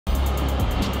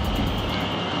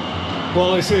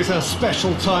Well, this is a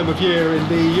special time of year in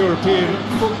the European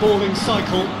footballing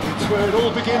cycle. It's where it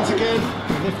all begins again.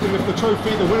 The lifting of the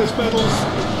trophy, the winners' medals.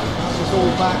 That was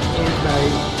all back in May.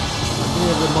 A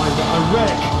mere reminder, a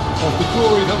wreck of the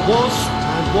glory that was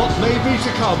and what may be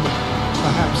to come.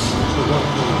 Perhaps the one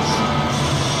needs.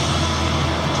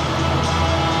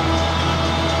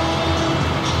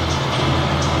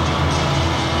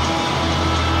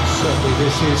 Certainly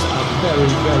this is a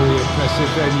very, very impressive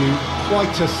venue.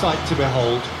 Quite a sight to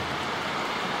behold.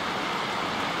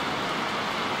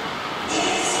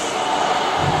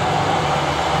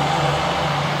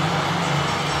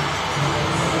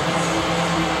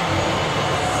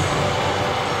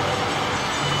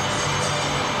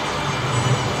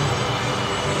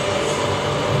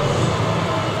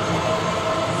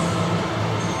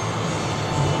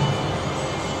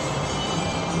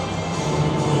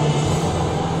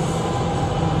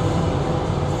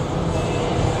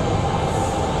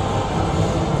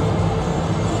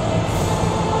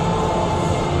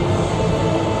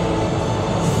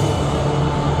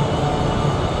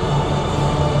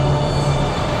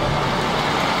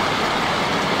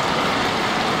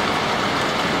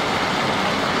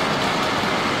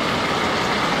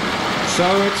 So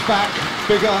it's back,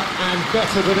 bigger and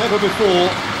better than ever before.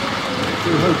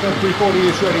 We hope everybody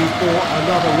is ready for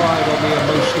another ride on the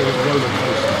emotional roller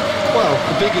coaster.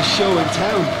 Well, the biggest show in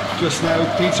town just now,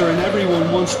 Peter, and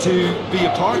everyone wants to be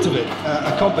a part of it.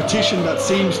 A competition that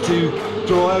seems to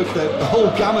draw out the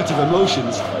whole gamut of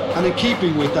emotions. And in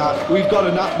keeping with that, we've got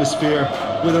an atmosphere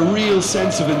with a real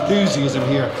sense of enthusiasm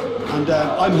here. And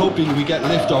I'm hoping we get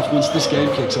liftoff once this game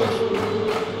kicks off.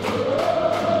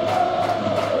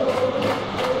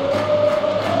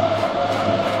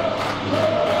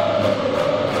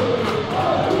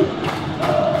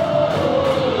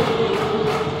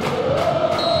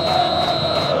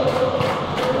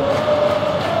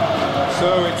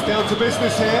 So it's down to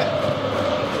business here.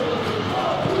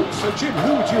 So Jim,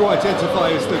 who would you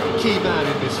identify as the key man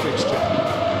in this fixture?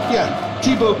 Yeah,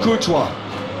 Thibaut Courtois.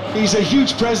 He's a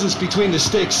huge presence between the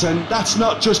sticks, and that's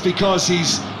not just because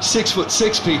he's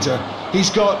 6'6", Peter.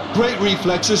 He's got great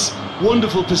reflexes,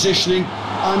 wonderful positioning,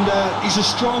 and he's a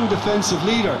strong defensive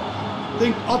leader. I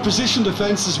think opposition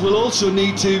defences will also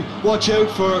need to watch out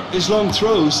for his long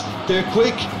throws. They're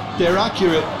quick, they're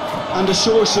accurate, and a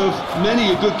source of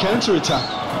many a good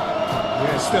counter-attack.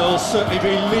 Yes, they'll certainly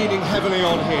be leaning heavily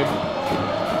on him.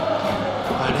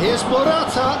 And here's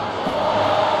Morata.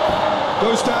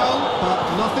 Goes down, but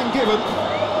nothing given.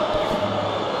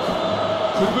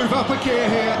 Could move up a gear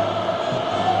here.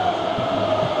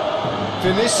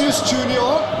 Vinicius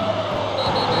Junior.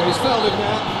 He's fouled him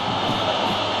now.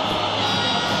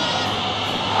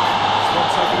 It's not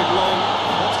taking him long.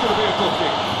 That's going to be a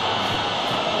booking.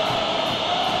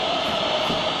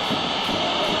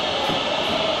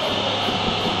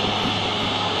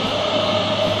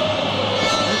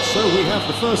 So we have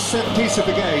the first set piece of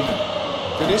the game.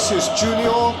 Vinicius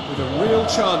Junior with a real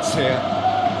chance here.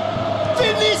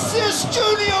 Vinicius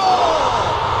Junior!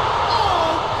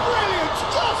 Oh, brilliant!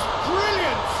 Just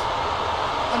brilliant!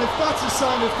 And if that's a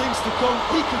sign of things to come,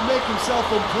 he could make himself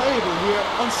unplayable here.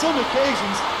 On some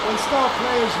occasions, when star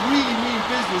players really mean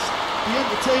business, the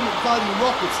entertainment value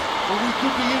rockets, and we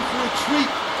could be in for a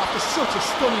treat after such a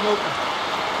stunning opening.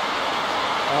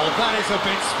 Oh, that is a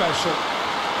bit special.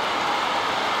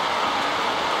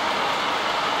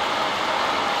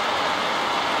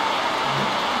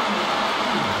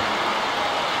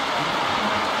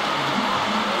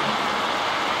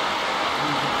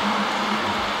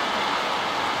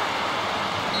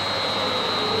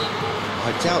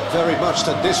 I doubt very much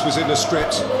that this was in the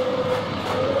script.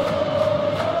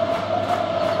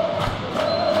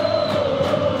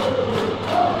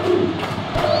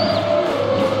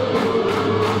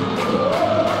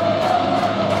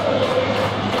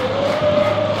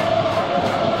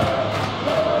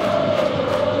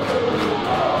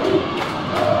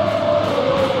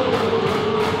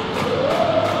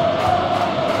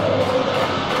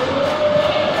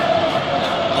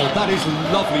 Oh, that is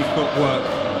lovely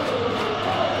footwork.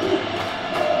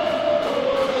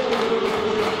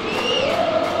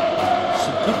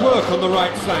 Good work on the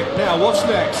right flank. Now, what's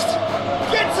next?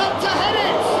 Gets up to head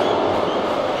it!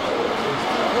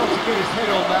 He's got to get his head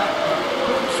on that.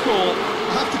 Couldn't score.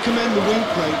 I have to commend the wing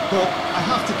play, but I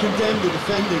have to condemn the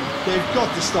defending. They've got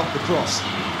to stop the cross.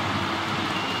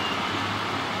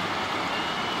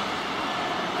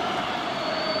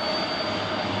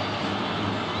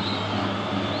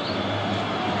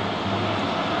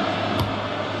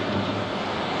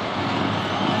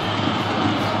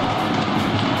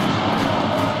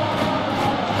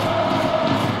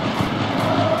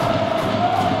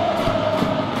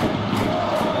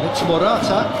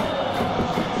 Morata.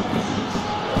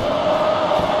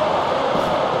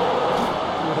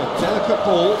 With a delicate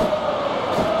ball.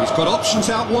 He's got options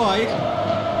out wide.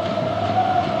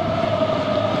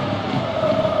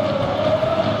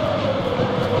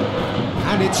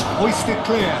 And it's hoisted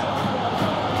clear.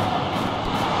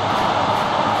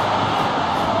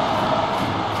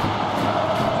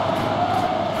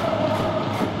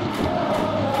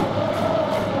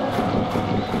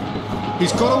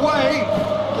 He's got away,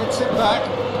 gets it back.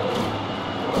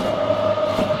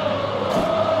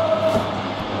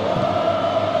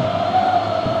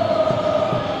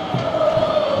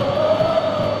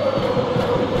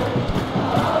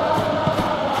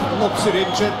 Lobs it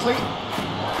in gently.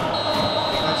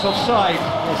 That's offside,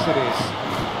 yes it is.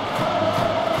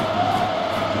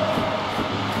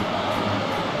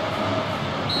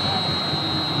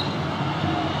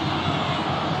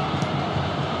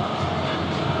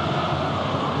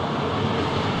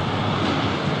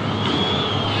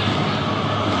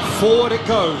 Forward it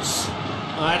goes.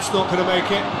 That's not going to make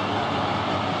it.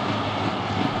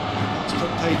 It's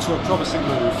put paid to a promising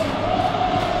move.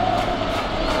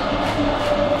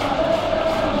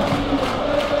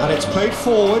 And it's played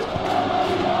forward.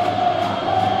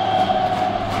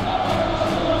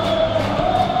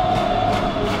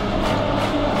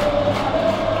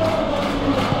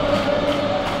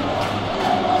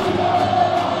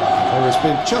 There has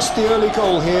been just the early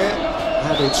goal here,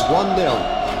 and it's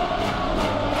 1-0.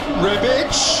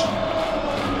 Rebic's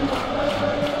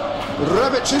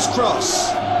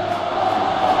cross.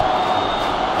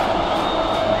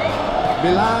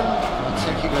 Milan are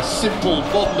taking a simple,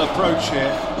 modern approach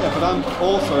here. Yeah, but I'm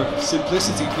all for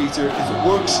simplicity, Peter. If it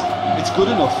works, it's good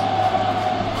enough.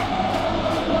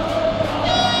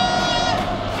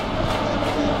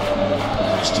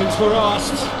 Questions were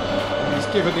asked, and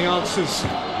he's given the answers.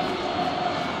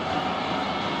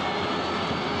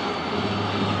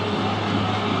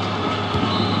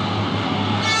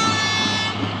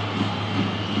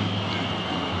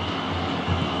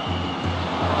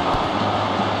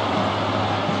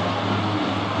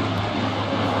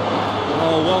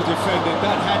 Well defended,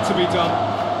 that had to be done.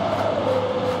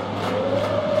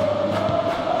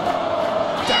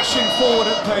 Dashing forward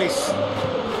at pace.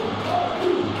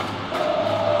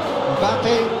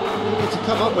 Mbappe needed to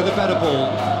come up with a better ball.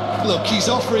 Look, he's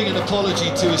offering an apology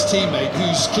to his teammate,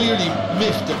 who's clearly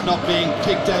miffed at not being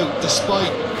picked out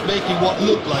despite making what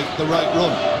looked like the right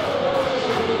run.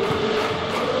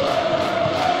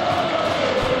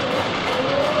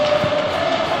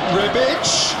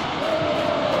 Rebic.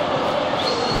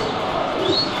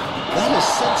 That has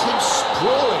sent him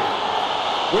sprawling.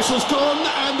 Whistle's gone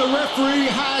and the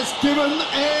referee has given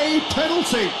a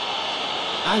penalty.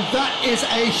 And that is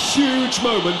a huge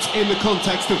moment in the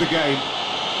context of the game.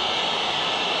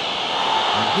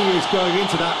 And he is going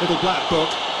into that little black book.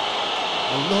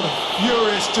 A lot of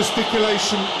furious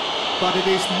gesticulation, but it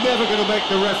is never going to make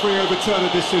the referee overturn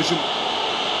a decision.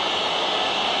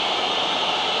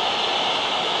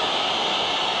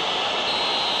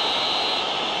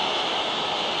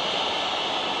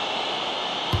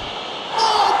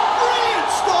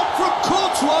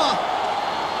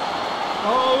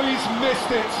 Oh, he's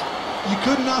missed it. You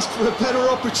couldn't ask for a better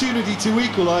opportunity to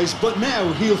equalise, but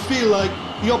now he'll feel like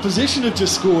the opposition have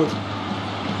just scored.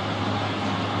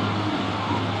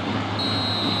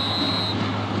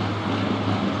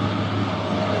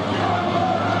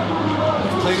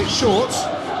 Played it short.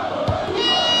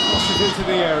 Crosses into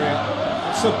the area.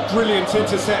 It's a brilliant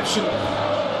interception.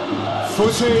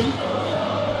 Foot in.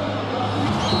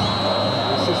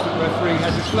 The assistant referee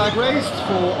has his flag raised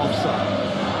for offside.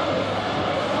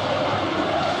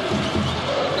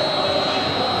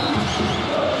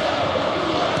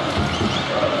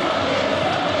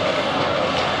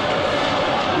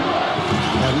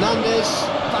 Hernandez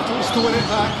battles to win it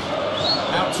back.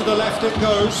 Out to the left it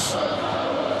goes.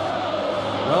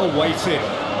 Well weighted.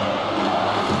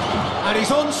 And he's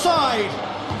onside.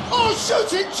 Oh,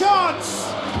 shooting chance!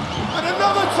 And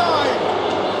another time!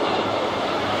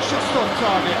 Just on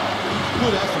target.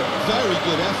 Good effort, very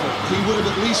good effort. He would have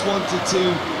at least wanted to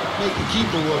make the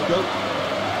keeper work out.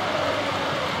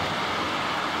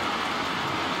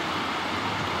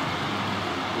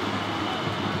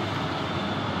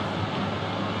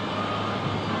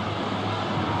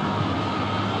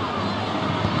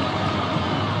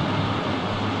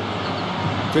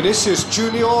 Vinicius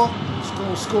Junior, his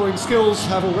goal-scoring skills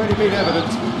have already been evident.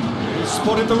 He's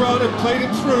spotted the run and played it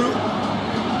through.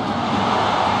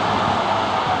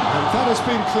 And that has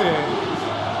been clear.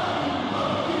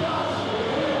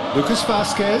 Lucas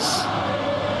Vázquez.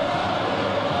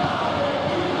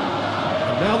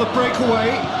 And now the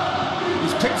breakaway.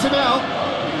 He's picked him out.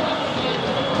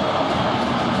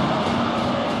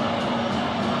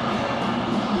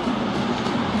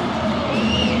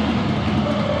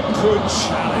 Good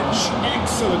challenge,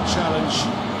 excellent challenge.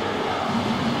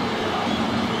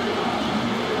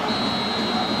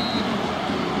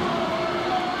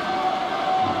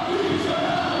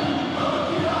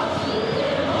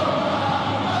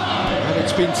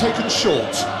 It's been taken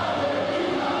short.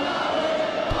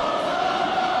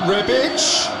 Rebic.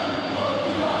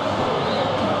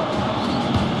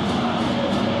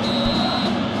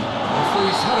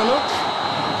 Referee's had a look,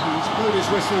 and he's blown his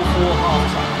whistle for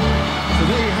half-time. So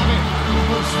there you have it, the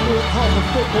most sport half of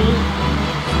football.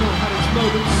 Still had its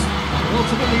moments, and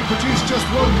ultimately produced just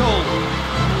one goal.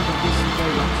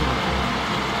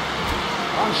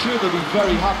 I'm sure they'll be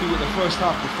very happy with the first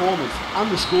half performance and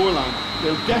the scoreline.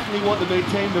 They'll definitely want to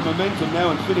maintain their momentum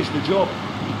now and finish the job.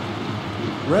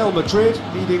 Real Madrid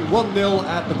leading 1-0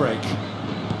 at the break.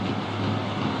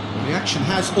 And the action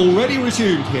has already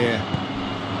resumed here.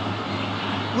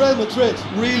 Real Madrid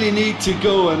really need to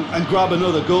go and grab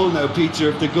another goal now, Peter,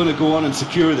 if they're going to go on and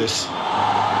secure this.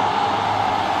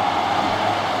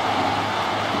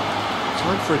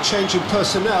 Time for a change in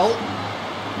personnel.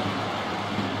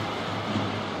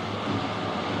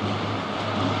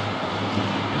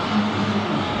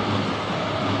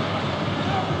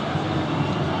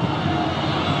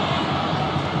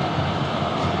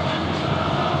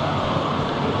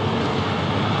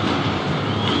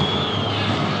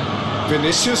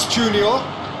 Vinicius Junior,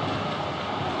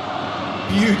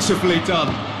 beautifully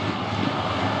done.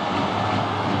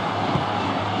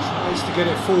 Tries to get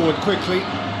it forward quickly.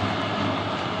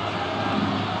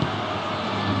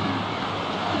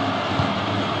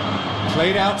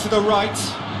 Played out to the right.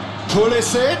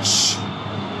 Pulisic.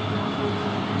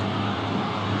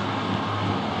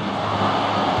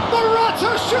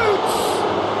 Morata shoots!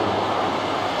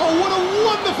 Oh, what a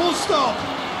wonderful stop!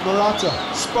 Morata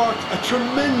sparked a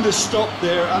tremendous stop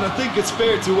there, and I think it's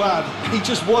fair to add, he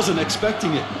just wasn't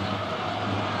expecting it.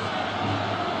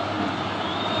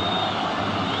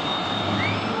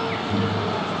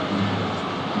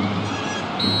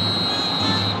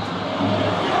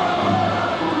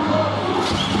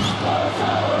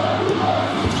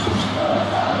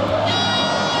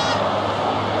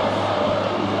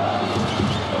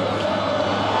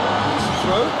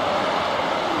 Throw.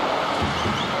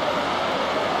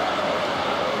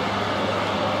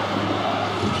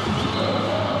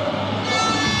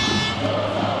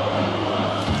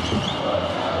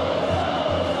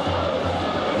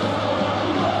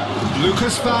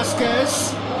 Lucas Vazquez,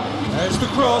 there's the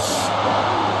cross.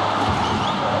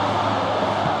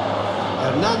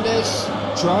 Hernandez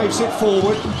drives it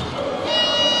forward.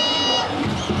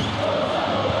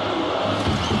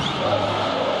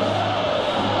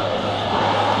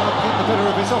 Can't get the better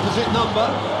of his opposite number.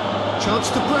 Chance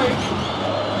to break.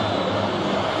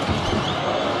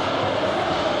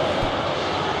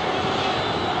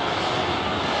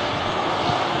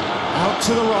 Out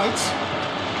to the right.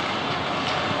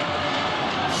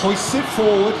 Hoists it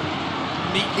forward,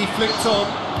 neatly flicked on,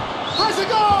 has a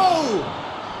goal!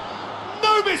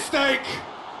 No mistake!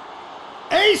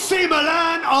 AC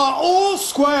Milan are all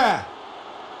square.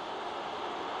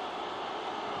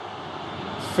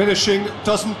 Finishing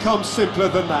doesn't come simpler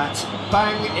than that.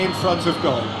 Bang in front of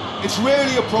goal. It's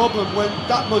rarely a problem when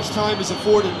that much time is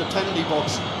afforded in the penalty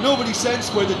box. Nobody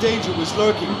sensed where the danger was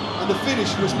lurking, and the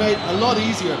finish was made a lot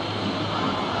easier.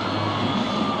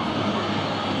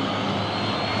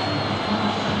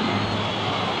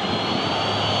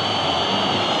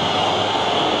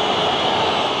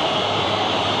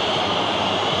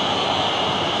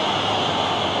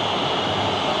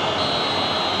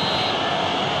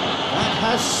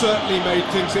 Has certainly made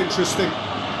things interesting.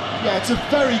 Yeah, it's a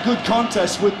very good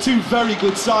contest with two very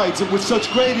good sides, and with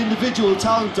such great individual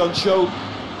talent on show,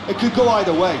 it could go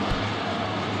either way.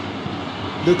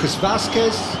 Lucas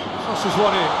Vazquez crosses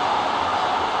one in.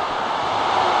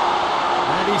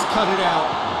 And he's cut it out.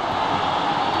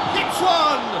 Hits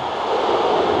one!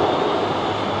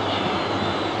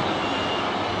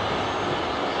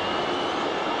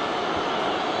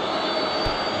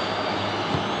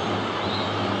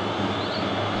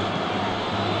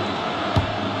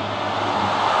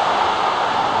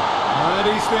 And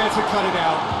he's there to cut it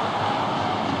out.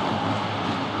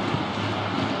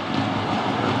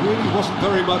 There really wasn't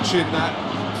very much in that,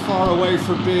 far away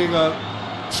from being a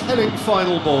telling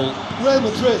final ball. Real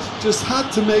Madrid just had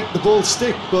to make the ball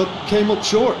stick, but came up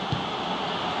short.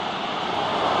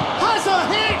 Has a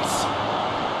hit!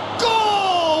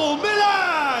 Goal!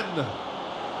 Milan!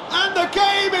 And the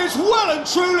game is well and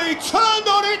truly turned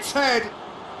on its head.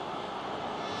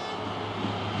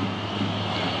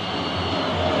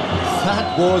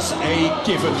 That was a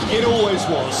given. It always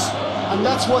was. And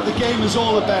that's what the game is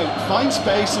all about. Find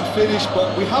space and finish,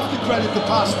 but we have to credit the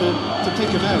passer to pick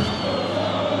him out.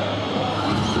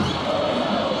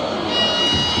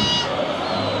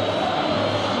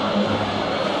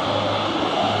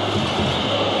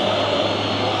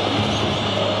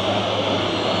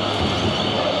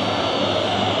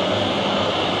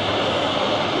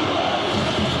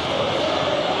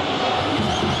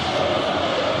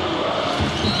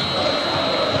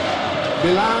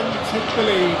 Milan take the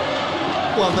lead.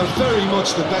 Well, they're very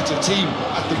much the better team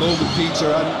at the moment,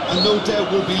 Peter, and no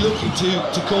doubt will be looking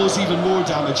to cause even more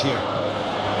damage here.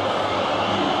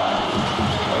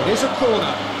 It is a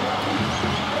corner.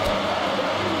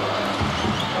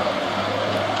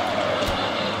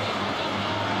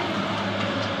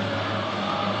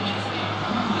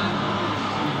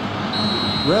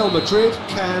 Real Madrid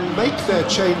can make their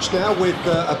change now with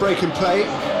a break in play.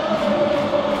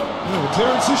 Oh, the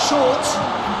clearance is short.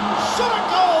 Shot at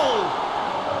goal!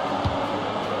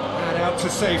 And out to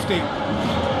safety.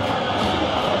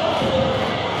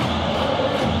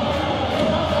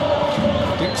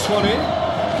 Dinks one in.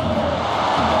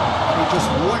 He just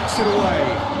whacks it away.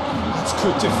 That's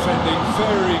good defending,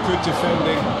 very good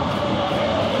defending.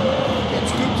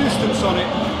 Gets good distance on it.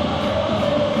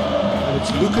 And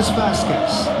it's Lucas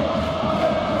Vázquez.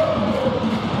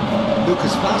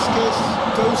 Lucas Vázquez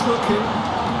goes looking.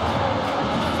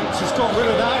 Has got rid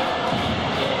of that.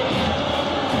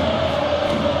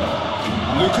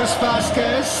 Lucas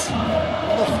Vázquez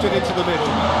lofted into the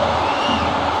middle.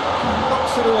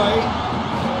 Knocks it away.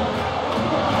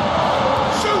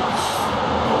 Shoots!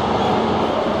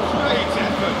 Great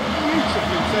effort.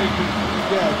 Beautifully taken.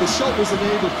 Yeah, the shot was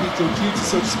enabled, Peter, due to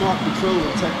some smart control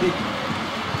and technique.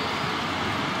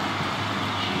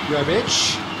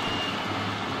 Rebic.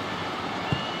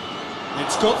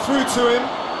 It's got through to him.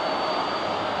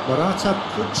 Morata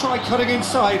could try cutting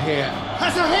inside here.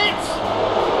 Has a hit!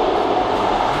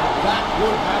 And that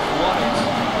would have won it.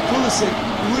 Pulisic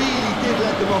really did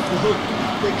let them off the hook.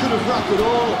 They could have wrapped it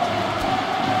all up.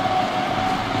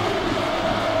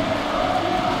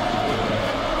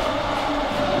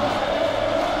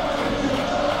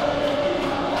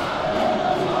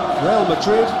 Real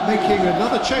Madrid making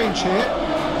another change here.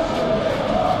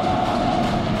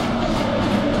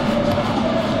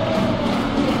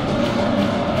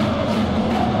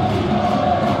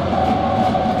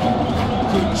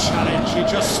 Challenge, he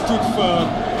just stood firm.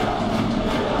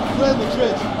 Real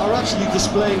Madrid are actually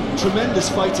displaying tremendous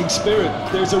fighting spirit.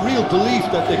 There's a real belief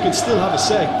that they can still have a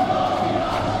say.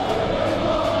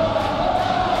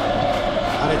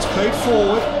 And it's played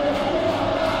forward.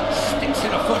 Sticks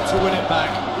in a foot to win it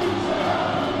back.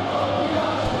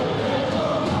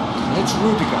 And it's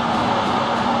Rudiger.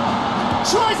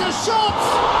 Tries a shot!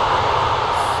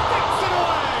 Sticks it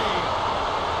away!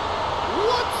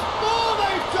 Once more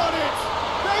they've done it!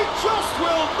 They just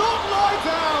will not lie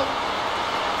down!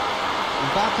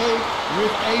 Mbappe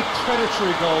with a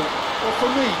predatory goal. Well, for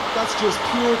me, that's just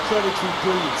pure predatory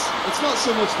brilliance. It's not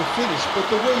so much the finish, but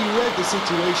the way he read the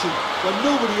situation when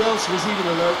nobody else was even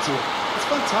alert to it. It's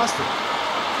fantastic.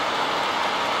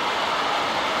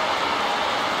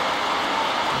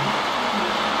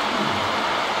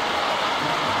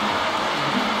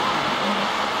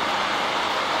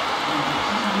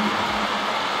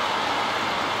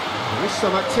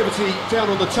 Some activity down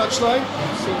on the touchline.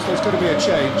 Seems there's going to be a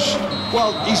change.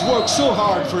 Well, he's worked so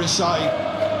hard for his side,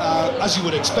 as you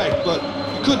would expect, but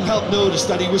you couldn't help notice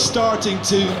that he was starting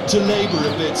to labour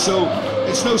a bit, so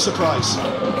it's no surprise.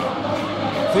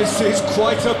 This is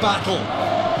quite a battle.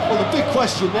 Well, the big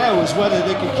question now is whether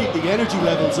they can keep the energy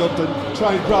levels up and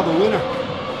try and grab a winner.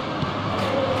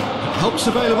 Help's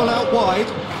available out wide.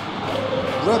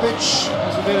 Rebic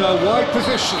has him in a wide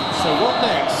position, so what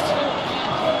next?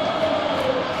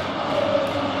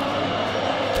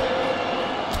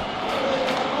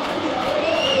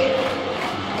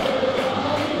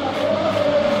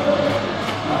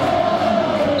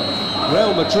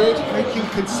 Real Madrid making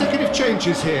consecutive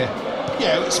changes here.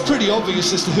 Yeah, it's pretty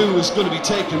obvious as to who was going to be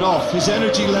taken off. His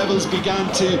energy levels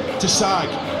began to sag,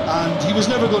 and he was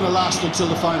never going to last until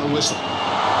the final whistle.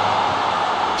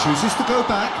 Chooses to go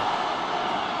back.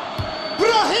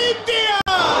 Brahim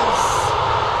Diaz!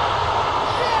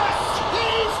 Yes,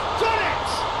 he's done it!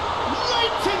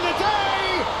 Late in the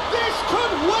day, this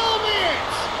could well be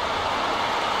it!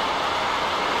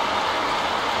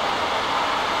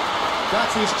 That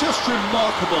is just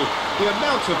remarkable, the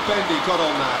amount of bend he got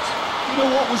on that. You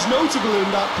know what was notable in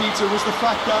that, Peter, was the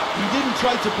fact that he didn't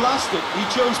try to blast it. He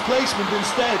chose placement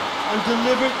instead and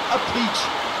delivered a peach.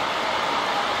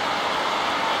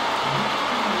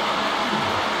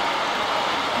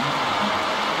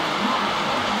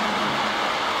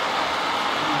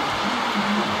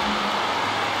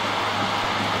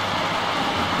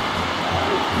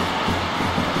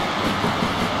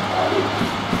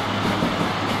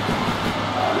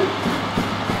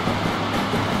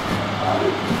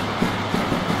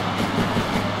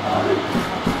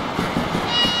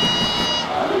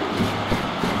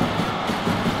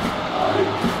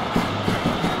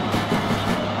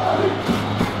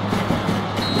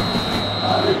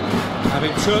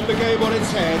 turned the game on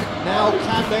its head. Now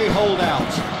can they hold out?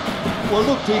 Well,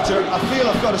 look, Peter, I feel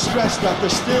I've got to stress that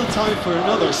there's still time for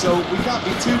another, so we can't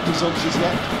be too presumptuous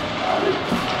yet.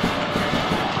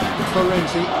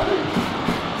 Ferenti,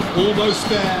 almost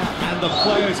there, and the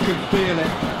players can feel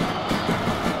it.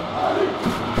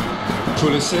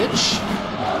 Pulisic, just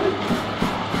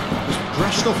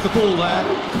brushed off the ball there.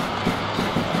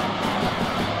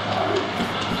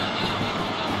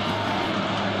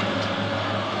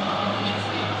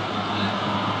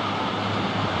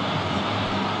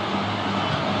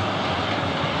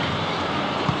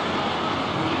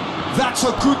 That's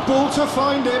a good ball to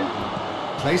find him.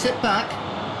 Plays it back.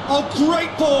 Oh,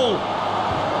 great ball!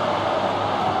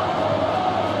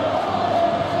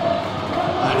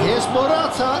 And here's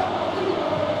Morata.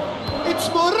 It's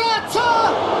Morata!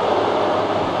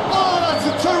 Oh, that's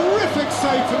a terrific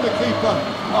save from the keeper.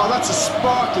 Oh, that's a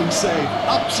sparkling save.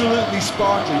 Absolutely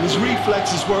sparkling. His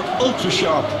reflexes were ultra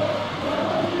sharp.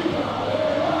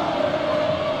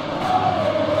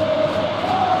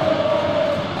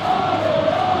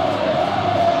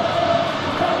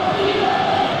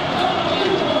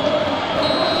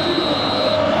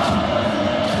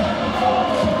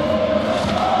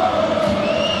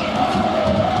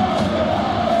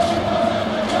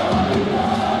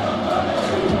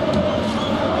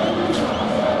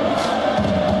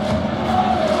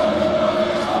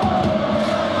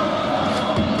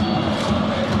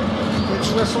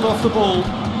 Whistled off the ball, and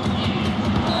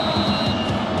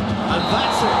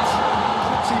that's it.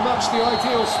 Pretty much the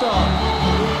ideal start.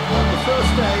 On the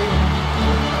first day,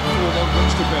 form on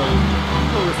which to build.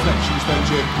 No reflections then,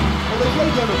 Jim. Well, they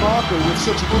played down a marker with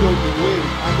such a good opening win,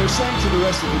 and they're saying to the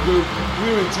rest of the group,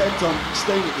 we're intent on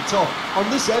staying at the top. On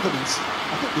this evidence,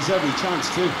 I think there's every chance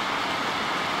too.